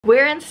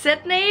We're in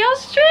Sydney,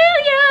 Australia!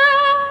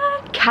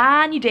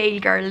 Can you deal,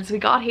 girls? We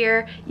got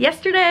here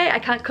yesterday. I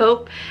can't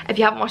cope. If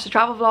you haven't watched the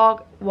travel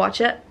vlog, watch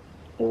it.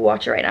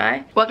 Watch it right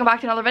now. Welcome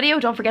back to another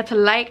video. Don't forget to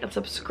like and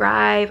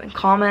subscribe and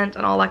comment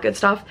and all that good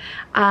stuff.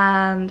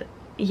 And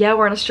yeah,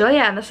 we're in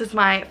Australia and this is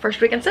my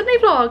first week in Sydney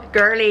vlog.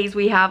 Girlies,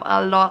 we have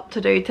a lot to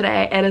do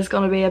today. It is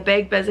going to be a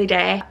big, busy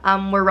day.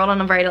 We're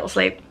running on very little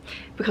sleep.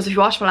 Because if you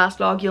watched my last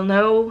vlog, you'll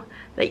know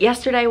that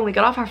yesterday when we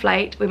got off our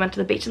flight, we went to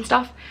the beach and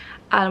stuff.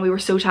 And we were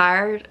so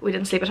tired, we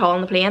didn't sleep at all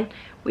on the plane.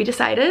 We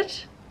decided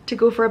to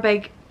go for a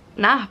big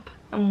nap.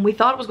 And we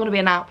thought it was going to be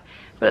a nap,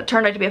 but it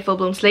turned out to be a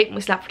full-blown sleep and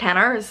we slept for 10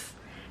 hours.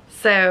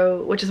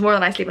 So, which is more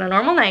than I sleep in a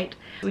normal night.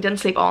 We didn't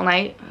sleep all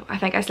night. I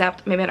think I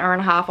slept maybe an hour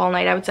and a half all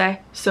night, I would say.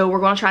 So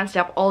we're going to try and stay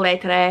up all day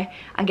today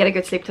and get a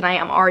good sleep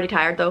tonight. I'm already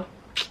tired though.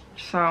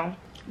 So,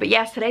 but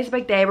yes, today's a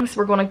big day.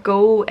 We're going to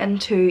go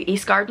into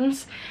East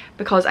Gardens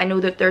because I know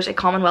that there's a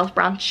Commonwealth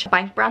branch,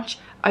 bank branch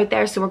out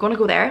there. So we're going to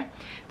go there.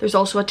 There's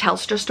also a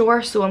Telstra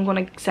store, so I'm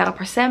going to set up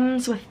our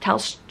Sims with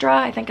Telstra,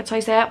 I think that's how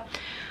you say it.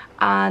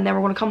 And then we're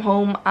going to come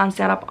home and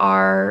set up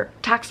our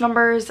tax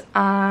numbers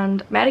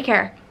and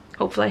Medicare,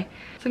 hopefully.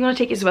 So I'm going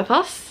to take you with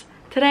us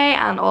today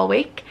and all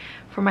week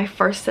for my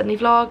first Sydney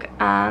vlog.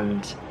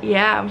 And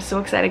yeah, I'm so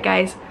excited,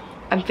 guys.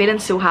 I'm feeling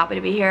so happy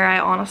to be here. I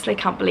honestly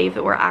can't believe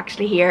that we're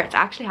actually here. It's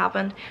actually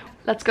happened.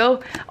 Let's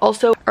go.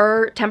 Also,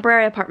 our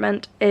temporary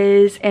apartment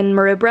is in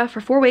Maroubra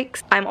for 4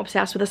 weeks. I'm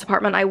obsessed with this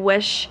apartment. I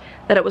wish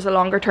that it was a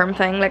longer term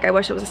thing. Like, I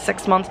wish it was a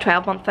 6-month,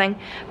 12-month thing,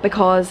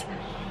 because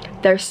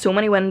there's so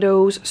many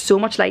windows, so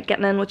much light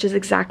getting in, which is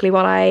exactly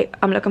what I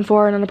am looking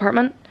for in an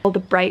apartment. All the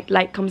bright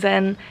light comes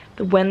in,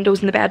 the windows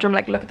in the bedroom,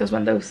 like look at those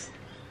windows.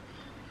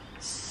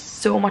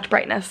 So much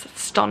brightness,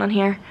 it's stunning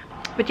here.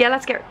 But yeah,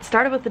 let's get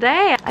started with the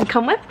day and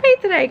come with me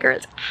today,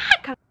 girls.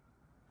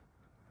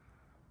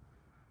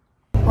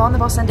 We're on the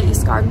bus into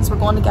East Gardens. We're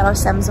going to get our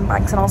Sims and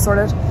banks and all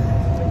sorted.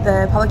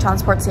 The public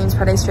transport seems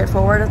pretty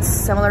straightforward. It's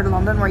similar to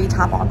London where you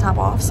tap on, tap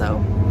off, so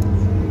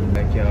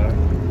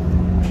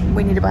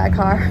we need to buy a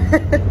car.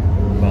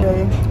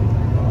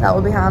 That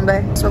would be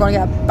handy. So we're going to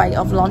get a bite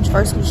of lunch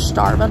first because we're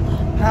starving.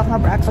 I haven't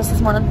had breakfast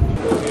this morning.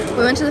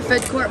 We went to the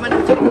food court,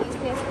 went to a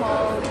place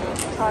called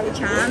Charlie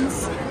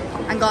Chan's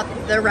and got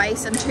the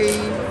rice and 2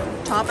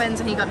 toppings,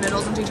 and he got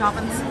noodles and 2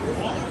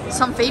 toppings.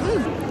 Some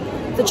feeding.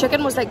 The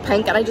chicken was like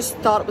pink and I just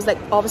thought it was like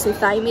obviously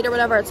thigh meat or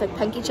whatever. It's like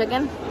pinky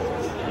chicken.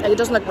 Like, it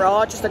doesn't look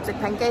raw, it just looks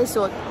like pinky,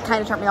 so it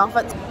kind of turned me off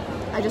it.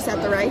 I just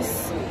had the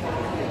rice.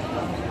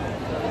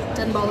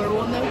 Didn't bother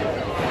rolling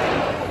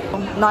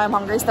though. Now I'm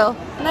hungry still.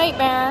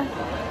 Nightmare.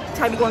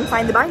 Time to go and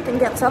find the bank and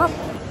get set up.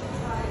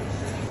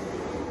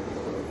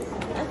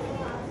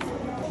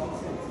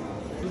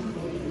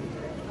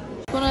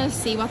 I'm gonna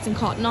see what's in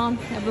Cotton On.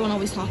 Everyone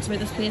always talks about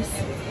this place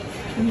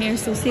from here,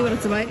 so see what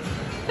it's about.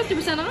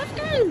 50% off,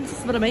 girls.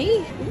 That's what I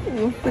mean.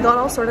 Ooh. We got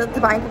all sorted at the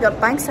bank. We got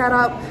bank set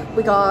up.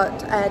 We got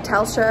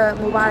Telstra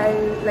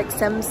mobile like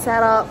Sims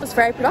set up. It was a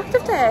very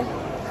productive day.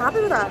 Happy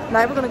with that.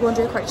 Now we're gonna go and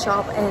do a quick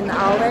shop in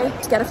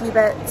Aldi to get a few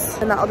bits,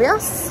 and that'll be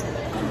us.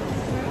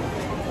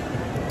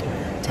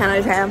 10 out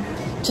of 10.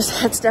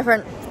 Just it's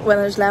different when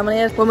there's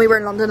lemonade. When we were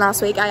in London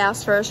last week, I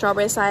asked for a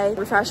strawberry acai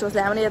refresher with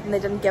lemonade and they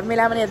didn't give me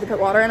lemonade. They put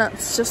water in it.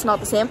 It's just not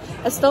the same.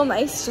 It's still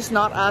nice, just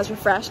not as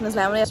refreshing as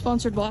lemonade.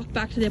 Sponsored walk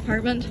back to the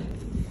apartment.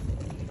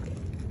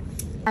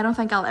 I don't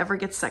think I'll ever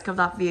get sick of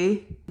that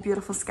view.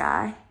 Beautiful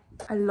sky.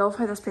 I love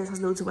how this place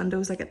has loads of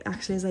windows, like it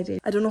actually is ideal.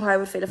 I don't know how I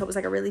would feel if it was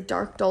like a really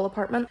dark, dull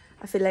apartment.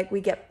 I feel like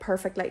we get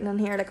perfect lighting in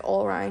here, like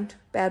all around.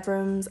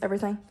 Bedrooms,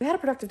 everything. We had a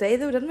productive day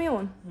though, didn't we,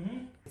 Owen?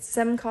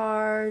 SIM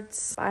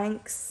cards,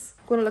 banks.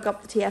 I'm gonna look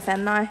up the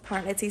TFN now.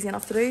 Apparently it's easy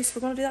enough to do, so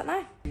we're gonna do that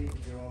now.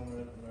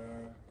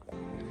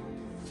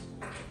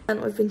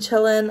 And we've been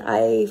chilling.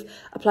 I've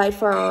applied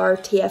for our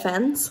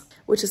TFNs,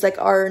 which is like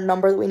our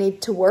number that we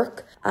need to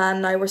work.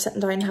 And now we're sitting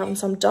down having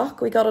some duck.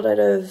 We got it out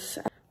of,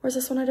 where's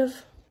this one out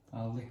of?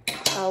 Aldi.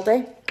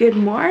 Aldi. Good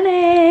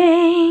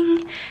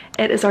morning.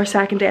 It is our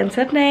second day in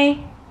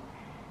Sydney.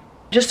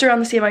 Just around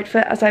the same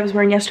outfit as I was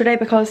wearing yesterday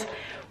because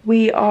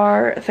we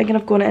are thinking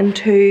of going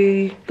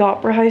into the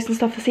Opera House and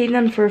stuff this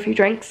evening for a few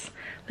drinks.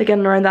 Like in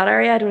and around that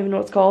area. I don't even know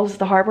what it's called. It's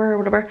the harbour or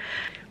whatever.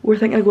 We're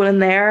thinking of going in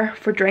there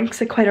for drinks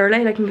like quite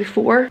early, like maybe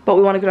 4. But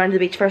we want to go down to the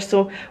beach first,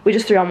 so we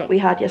just threw on what we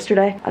had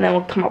yesterday and then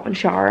we'll come up and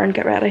shower and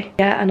get ready.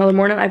 Yeah, another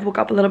morning. I've woke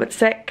up a little bit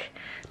sick,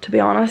 to be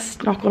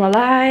honest, not gonna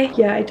lie.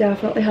 Yeah, I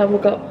definitely have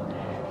woke up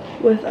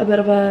with a bit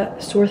of a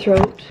sore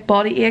throat.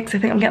 Body aches. I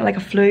think I'm getting like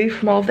a flu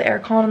from all of the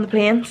aircon on the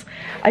planes.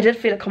 I did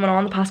feel it coming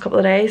on the past couple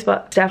of days,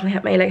 but it definitely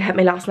hit me. Like, hit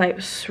me last night. It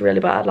was really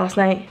bad last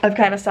night. I've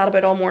kind of sat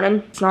about all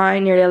morning. It's now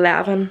nearly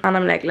 11 and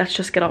I'm like, let's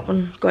just get up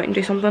and go out and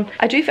do something.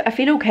 I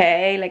feel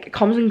okay. Like, it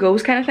comes and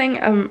goes kind of thing.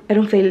 I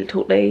don't feel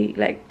totally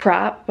like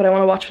crap, but I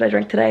want to watch what I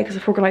drink today because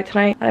if we're going out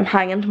tonight and I'm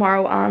hanging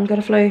tomorrow and got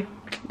a flu,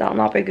 that'll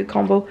not be a good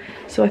combo.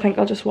 So I think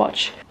I'll just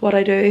watch what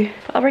I do.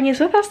 But I'll bring you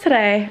with us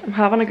today. I'm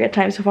having a great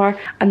time so far.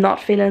 I'm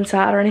not feeling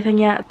sad or anything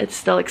yet. It's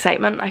still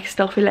excitement. I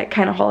still feel like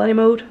kind of holiday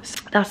mode. So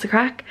that's the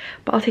crack.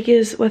 But I'll take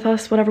you with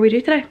us whatever we do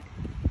today.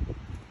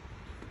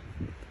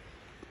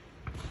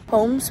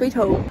 Home sweet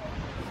home.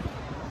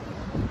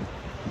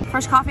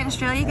 First coffee in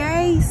Australia,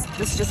 guys.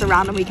 This is just a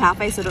random wee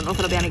cafe, so I don't know if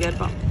it'll be any good,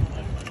 but...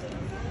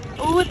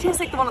 Oh, it tastes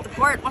like the one at the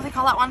port. What do they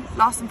call that one?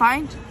 Lost and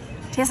Found?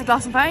 Tastes like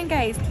Lost and Found,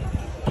 guys.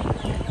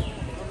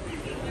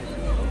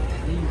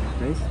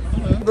 Nice.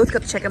 We both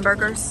got the chicken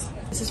burgers.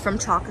 This is from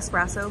Chalk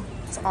Espresso.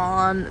 It's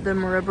on the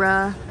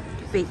Maroubra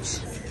beach.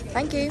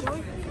 Thank you.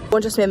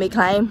 One just made me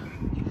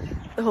climb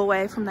the whole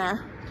way from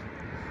there.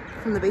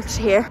 From the beach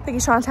to here. I think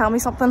he's trying to tell me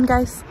something,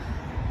 guys.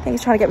 I think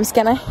he's trying to get me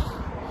skinny.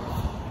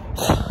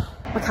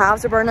 My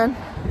calves are burning.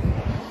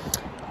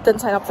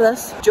 Didn't sign up for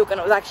this. Joking,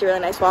 it was actually a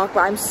really nice walk, but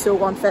I'm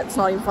so unfit, it's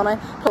not even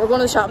funny. But we're going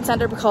to the shopping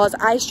centre because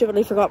I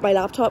stupidly forgot my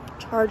laptop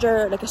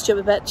charger, like a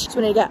stupid bitch. So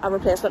we need to get a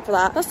replacement for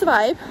that. That's the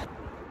vibe.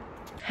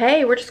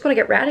 Hey, we're just going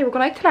to get ready. We're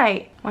going out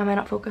tonight. Why am I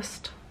not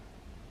focused?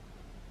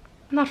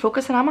 I'm not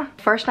focusing, am I?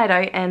 First night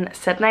out in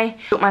Sydney.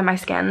 Don't mind my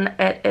skin.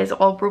 It is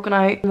all broken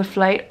out on the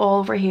flight all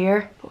over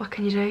here. But what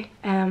can you do?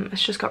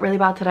 It's just got really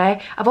bad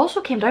today. I've also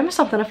came down with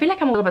something. I feel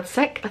like I'm a little bit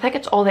sick. I think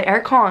it's all the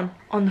aircon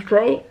on the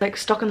throat, like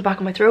stuck in the back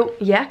of my throat.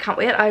 Yeah, can't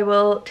wait. I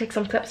will take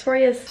some clips for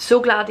you. So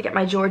glad to get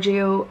my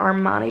Giorgio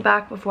Armani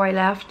back before I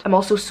left. I'm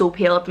also so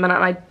pale at the minute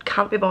and I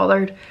can't be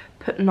bothered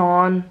putting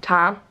on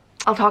tan.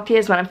 I'll talk to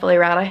you when I'm fully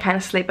ready. Kind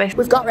of sleepy.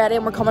 We've got ready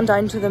and we're coming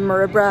down to the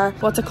Maroubra,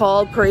 what's it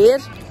called, parade,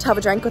 to have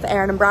a drink with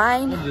Aaron and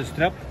Brian. The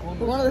strip.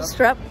 We're going to the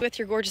strip with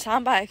your gorgeous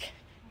handbag.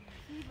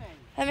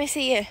 Let me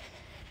see you.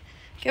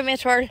 Give me a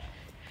twirl.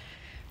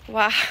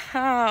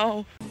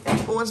 Wow.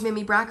 Owen's made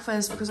me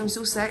breakfast because I'm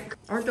so sick.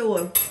 Aren't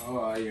Owen?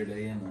 Oh, you're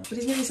doing that. But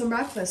he's made me some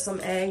breakfast. Some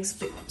eggs,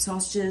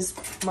 sausages,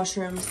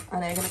 mushrooms,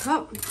 an egg in a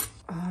cup.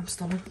 Oh, I'm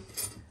stunning.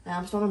 I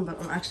am stunning,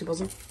 but I'm actually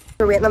buzzing.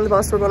 We're waiting on the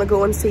bus. We're going to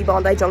go and see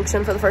Bondi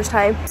Junction for the first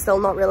time. Still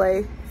not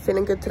really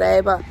feeling good today,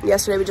 but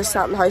yesterday we just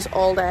sat in the house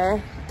all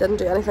day. Didn't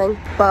do anything.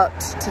 But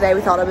today we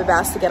thought it would be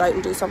best to get out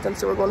and do something,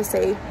 so we're going to see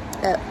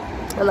it.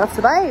 And that's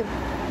the vibe.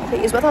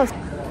 Take you with us.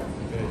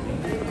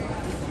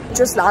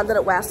 Just landed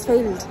at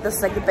Westfield. This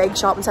is like the big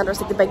shopping centre. It's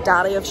like the big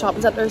daddy of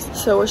shopping centres.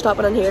 So we're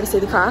stopping in here to see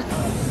the crack.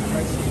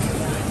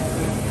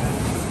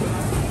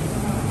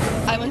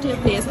 I went to a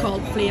place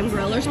called Flame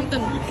Grill or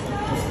something.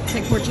 It's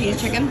like Portuguese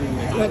chicken.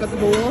 And I got the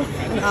bowl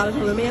and added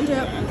halloumi into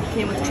it.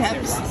 Came with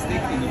chips.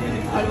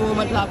 And we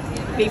went to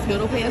that beef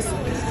noodle place.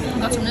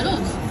 Got some noodles.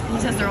 He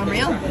says they're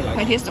unreal. Can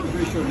I taste them?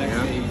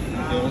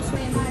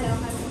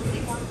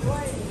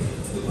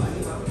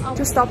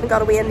 Just stopped and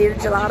got away and needed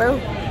gelato.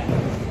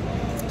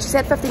 She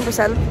said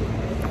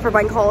 15% for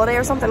bank holiday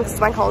or something because it's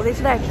bank holiday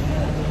today.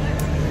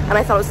 And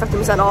I thought it was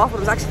 15% off, but it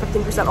was actually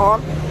 15%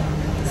 on.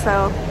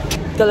 So,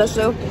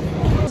 delicious.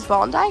 It's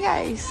Bondi,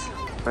 guys.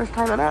 First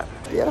time in it.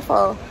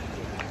 Beautiful.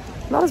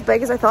 Not as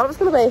big as I thought it was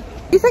going to be.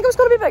 You think it was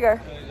going to be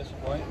bigger?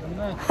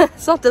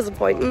 It's not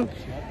disappointing.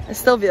 It's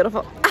still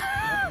beautiful.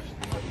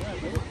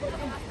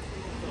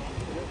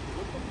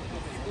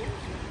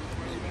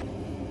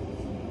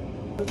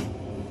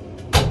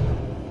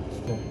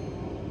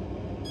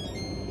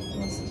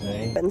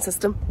 Bin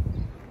system.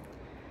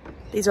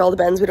 These are all the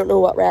bins. We don't know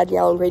what red,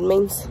 yellow and green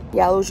means.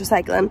 Yellow is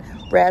recycling,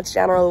 red's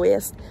general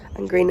waste,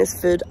 and green is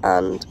food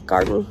and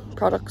garden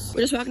products.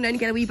 We're just walking down to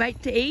get a wee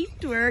bite to eat.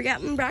 We're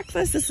getting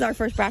breakfast. This is our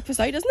first breakfast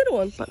out, isn't it,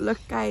 Owen? But look,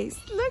 guys,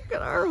 look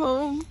at our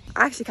home.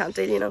 I actually can't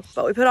do it, you know.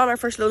 But we put on our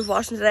first load of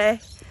washing today.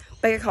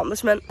 Big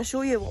accomplishment. I'll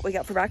show you what we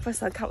got for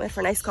breakfast. I can't wait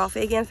for a nice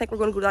coffee again. I think we're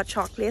going to go to that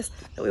Chalk place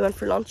that we went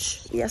for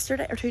lunch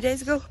yesterday or 2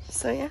 days ago.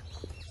 So yeah.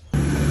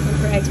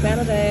 For eggs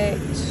Benedict,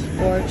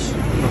 gorge,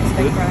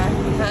 steak bread.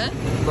 Huh?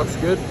 Looks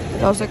good.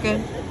 Those look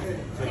good.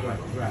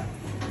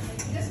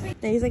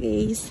 These like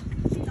ease.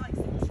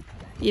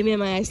 Give me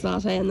my iced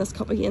latte in this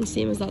cup again,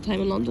 same as that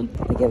time in London.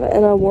 I give it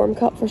in a warm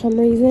cup for some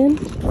reason.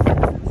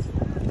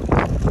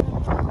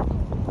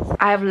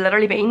 I have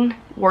literally been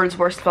world's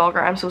worst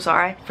vlogger. I'm so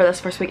sorry for this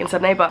first week in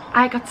Sydney, but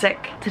I got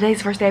sick. Today's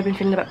the first day I've been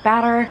feeling a bit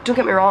better. Don't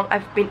get me wrong,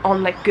 I've been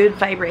on like good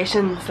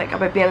vibrations, like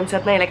about being in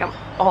Sydney, like I'm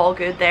all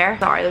good there.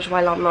 Sorry, there's a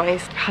lot of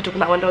noise. I had to open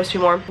that window, it's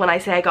too warm. When I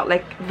say I got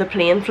like the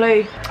plane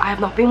flu, I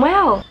have not been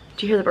well.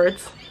 Do you hear the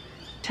birds?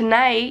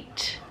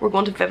 Tonight, we're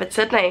going to Vivid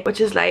Sydney,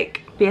 which is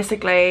like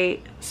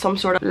basically some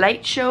sort of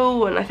light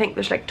show, and I think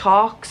there's like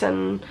talks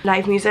and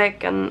live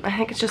music, and I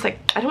think it's just like,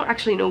 I don't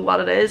actually know what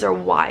it is or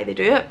why they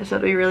do it. It's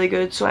going to be really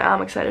good, so I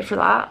am excited for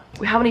that.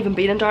 We haven't even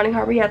been in Darling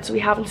Harbour yet, so we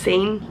haven't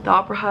seen the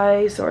Opera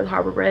House or the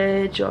Harbour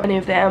Bridge or any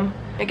of them.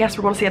 I guess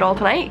we're going to see it all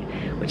tonight,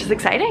 which is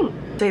exciting.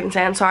 So even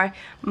saying, sorry,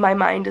 my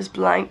mind is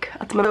blank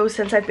at the moment.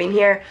 Since I've been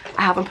here,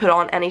 I haven't put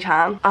on any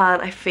tan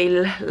and I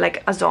feel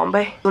like a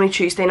zombie. It's only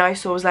Tuesday now,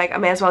 so I was like, I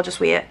may as well just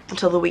wait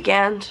until the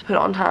weekend to put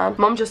on tan.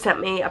 Mum just sent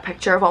me a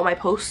picture of all my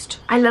posts.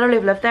 I literally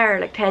have lived there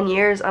like 10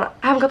 years and I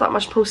haven't got that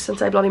much post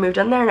since I bloody moved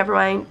in there, never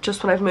mind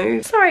just when I've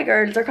moved. Sorry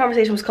girls, our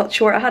conversation was cut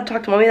short. I had to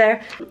talk to Mummy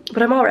there,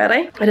 but I'm all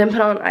ready. I didn't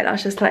put on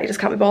eyelashes tonight, I just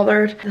can't be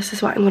bothered. This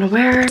is what I'm gonna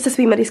wear. This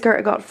wee midi skirt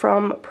I got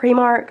from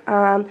Primark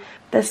and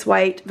this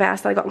white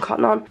vest that I got in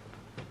Cotton On.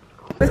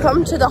 We've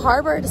come to the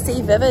harbour to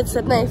see Vivid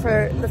Sydney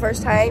for the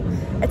first time.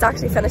 It's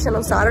actually finishing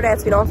on Saturday.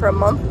 It's been on for a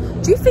month.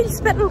 Do you feel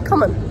spitting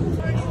coming?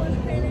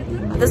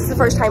 This is the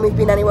first time we've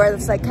been anywhere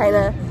that's like kind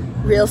of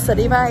real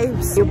city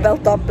vibes. You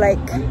built up like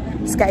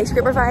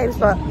skyscraper vibes,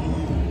 but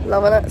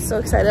loving it. So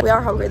excited. We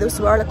are hungry though,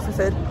 so we are looking for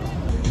food.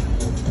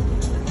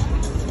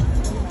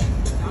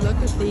 Look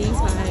at these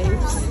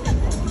vibes.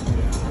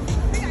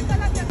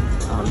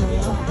 Oh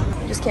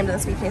no. We just came to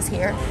this wee place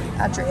here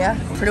at Drea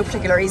for no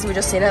particular reason. We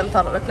just seen it and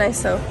thought it looked nice,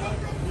 so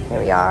here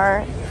we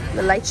are.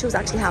 The light show's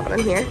actually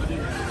happening here.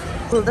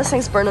 So this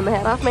thing's burning the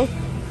head off me.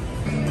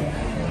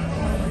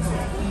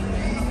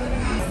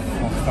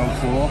 That's so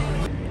cool.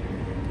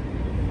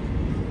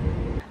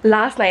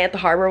 Last night at the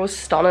harbour was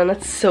stunning.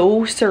 It's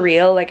so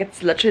surreal, like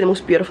it's literally the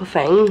most beautiful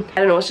thing. I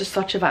don't know, it's just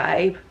such a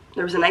vibe.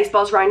 There was a nice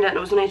buzz around it and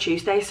it was only a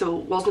Tuesday, so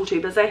it wasn't too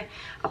busy.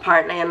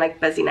 Apparently in like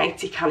busy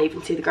nights you can't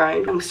even see the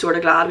ground. I'm sort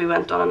of glad we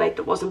went on a night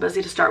that wasn't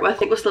busy to start with. I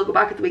think we'll still go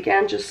back at the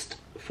weekend just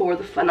for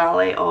the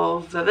finale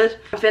of Vivid.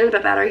 I'm feeling a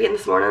bit better again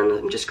this morning.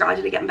 I'm just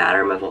gradually getting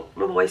better. My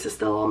voice is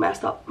still all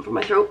messed up from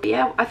my throat. But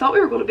yeah, I thought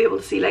we were going to be able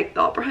to see like the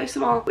Opera House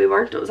and all. We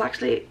weren't. It was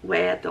actually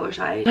way at the other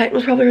side. Light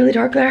was probably really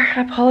dark there.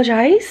 I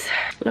apologise.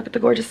 Look at the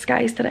gorgeous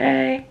skies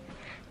today.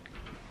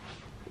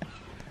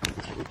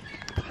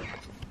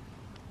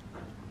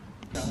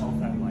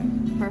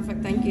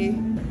 Perfect, thank you.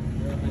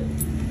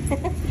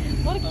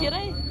 What a cutie.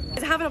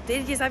 I haven't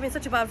updated you, I've been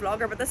such a bad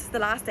vlogger, but this is the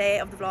last day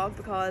of the vlog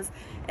because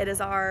it is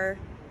our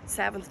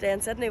 7th day in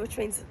Sydney, which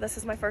means this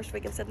is my first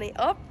week in Sydney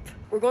up.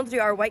 We're going to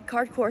do our white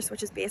card course,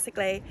 which is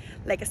basically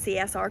like a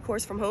CSR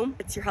course from home.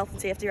 It's your health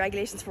and safety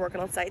regulations for working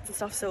on sites and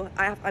stuff. So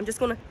I'm just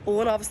going to,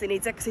 Owen obviously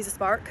needs it because he's a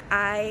spark.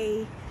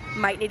 I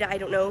might need it, I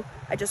don't know.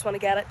 I just want to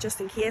get it just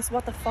in case.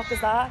 What the fuck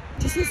is that?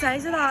 Do you see the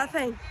size of that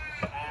thing?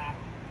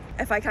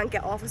 If I can't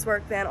get office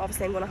work, then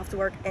obviously I'm going to have to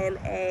work in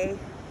a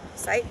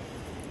site.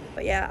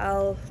 But yeah,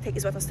 I'll take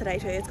you with us today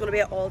too. It's going to be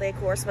an all-day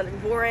course. It's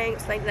boring.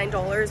 It's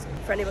 $99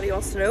 for anybody who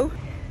wants to know.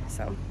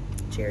 So,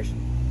 cheers.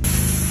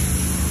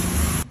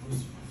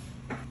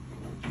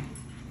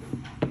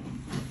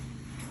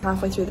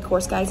 Halfway through the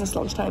course, guys, and it's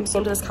lunchtime. So,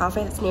 into this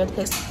cafe that's near the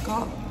place.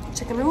 Got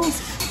chicken rolls,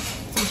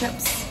 some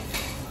chips.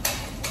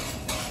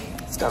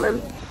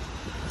 Stunning.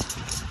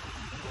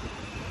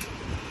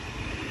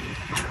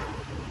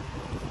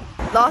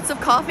 Lots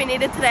of coffee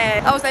needed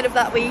today. I was out of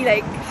that wee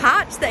like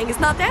hatch thing. It's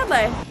not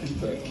deadly.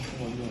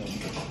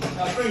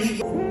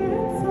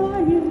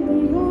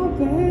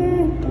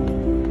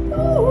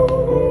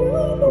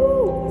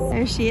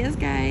 There she is,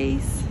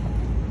 guys.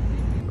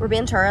 We're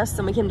being tourists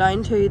and we came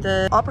down to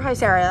the Opera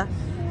House area.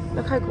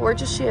 Look how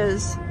gorgeous she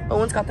is.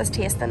 Owen's got this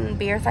tasting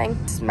beer thing.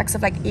 It's a mix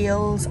of like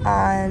ales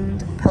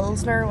and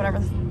pilsner, whatever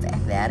the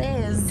heck that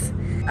is.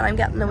 And I'm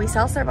getting a wee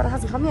seltzer, but it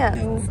hasn't come yet.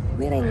 So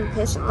waiting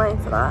patiently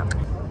for that.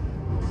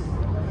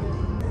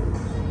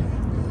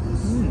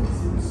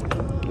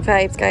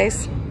 Vibes,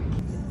 guys.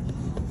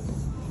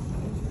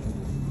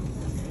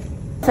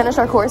 Finished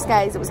our course,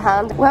 guys. It was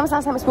hand. When was the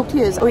last time I spoke to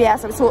you? Oh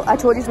yes, I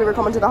told you we were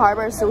coming to the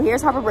harbour. So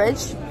here's Harbour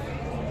Bridge.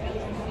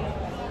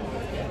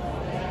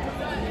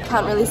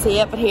 Can't really see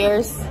it, but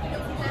here's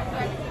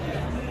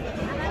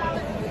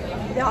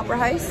the Opera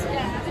House.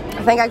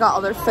 I think I got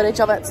other footage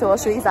of it, so I'll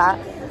show you that.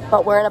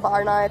 But we're in a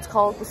bar now. It's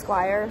called the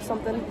Squire or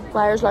something.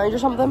 Squire's Lounge or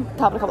something.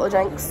 Having a couple of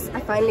drinks. I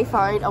finally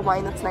found a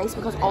wine that's nice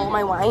because all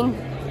my wine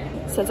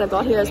since I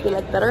got here has been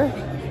like bitter.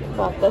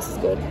 But this is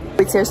good.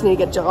 We seriously need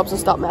to get jobs and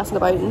stop messing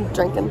about and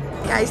drinking.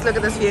 Guys, look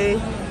at this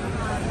view.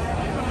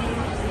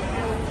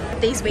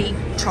 These wee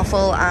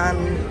truffle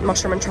and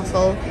mushroom and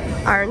truffle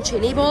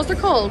arancini balls they're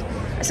called.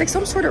 It's like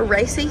some sort of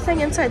ricey thing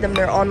inside them.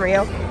 They're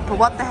unreal. But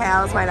what the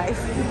hell is my life?